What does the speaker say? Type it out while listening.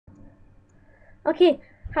Okay,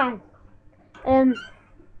 hi.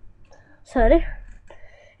 Sorry.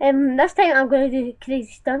 This time I'm going to do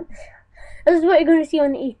crazy stunts. This is what you're going to see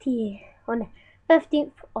on the ATA on the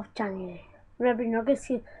 15th of January. Remember, you're not going to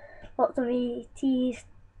see lots of ATA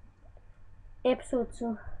episodes,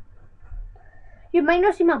 so you might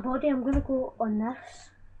not see my body. I'm going to go on this,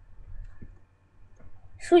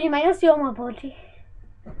 so you might not see all my body.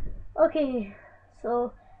 Okay,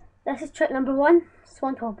 so this is trick number 1,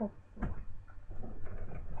 swan hobble.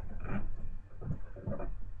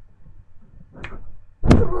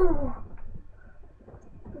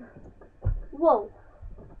 Whoa.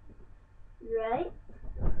 Right.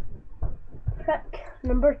 Trick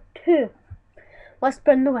number 2,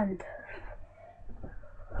 whisper in the wind.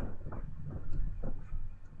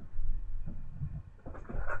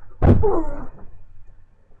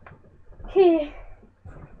 Okay.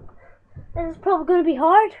 This is probably going to be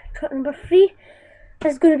hard. Trick number 3,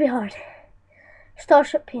 this is going to be hard.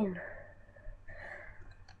 Starship pain.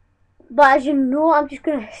 But as you know, I'm just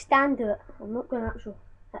going to stand to it. I'm not going to actually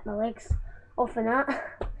hit my legs off in that.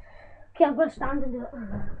 Okay, I'm going to stand and do it.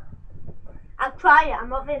 I'll try it, I'm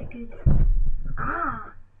not very good.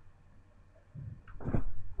 Ah!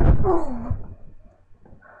 Oh.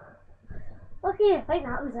 Okay, I think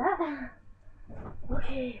that was it.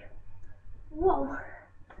 Okay. Whoa.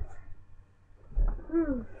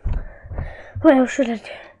 What else should I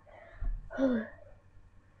do?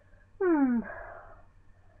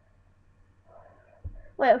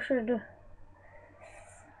 What else should I do?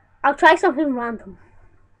 I'll try something random.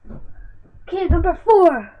 Okay, number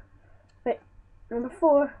 4. Wait, number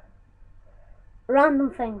 4.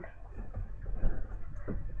 Random thing.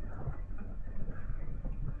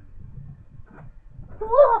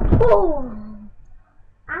 Whoa!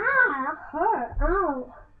 Ah, that hurt.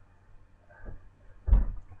 Ow.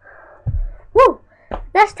 Whoa!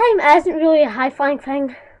 This time isn't really a high flying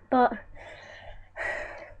thing, but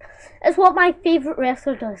it's what my favourite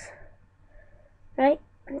wrestler does. Right?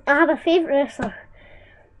 I have a favourite wrestler.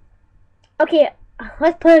 Okay,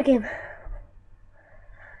 let's play a game.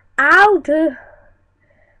 I'll do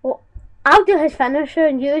his finisher,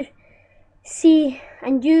 and you see,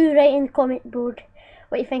 and you write in the comment board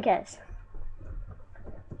what you think it is.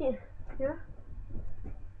 Yeah.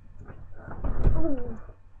 Oh.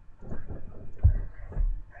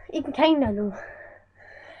 You can kinda know.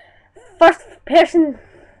 First person,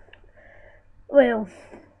 well,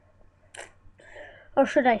 or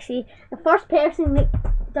should I say, the first person that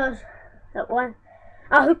does that one.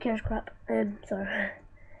 Ah, who cares, crap. Sorry.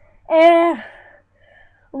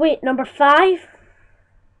 Wait, number 5.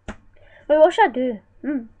 Wait, what should I do?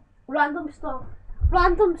 Random stuff.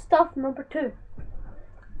 Random stuff, number 2.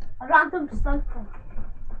 A random stuff thing.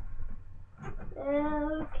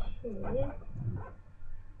 Okay.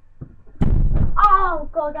 Oh,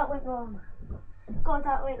 God, that went wrong. God,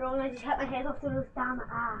 that went wrong. I just hit my head off the roof. Damn it.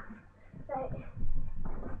 Ah. Right.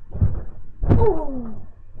 Oh.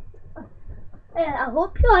 I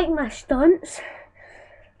hope you like my stunts.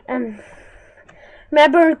 Remember,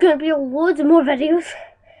 there's going to be loads of more videos.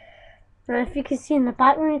 And if you can see in the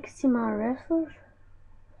background, you can see my wrestlers.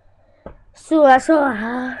 So that's all I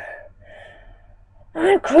have.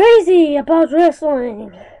 I'm crazy about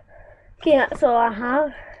wrestling. Okay, that's all I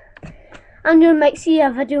have. And you might see a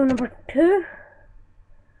video number 2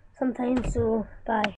 sometime, so bye.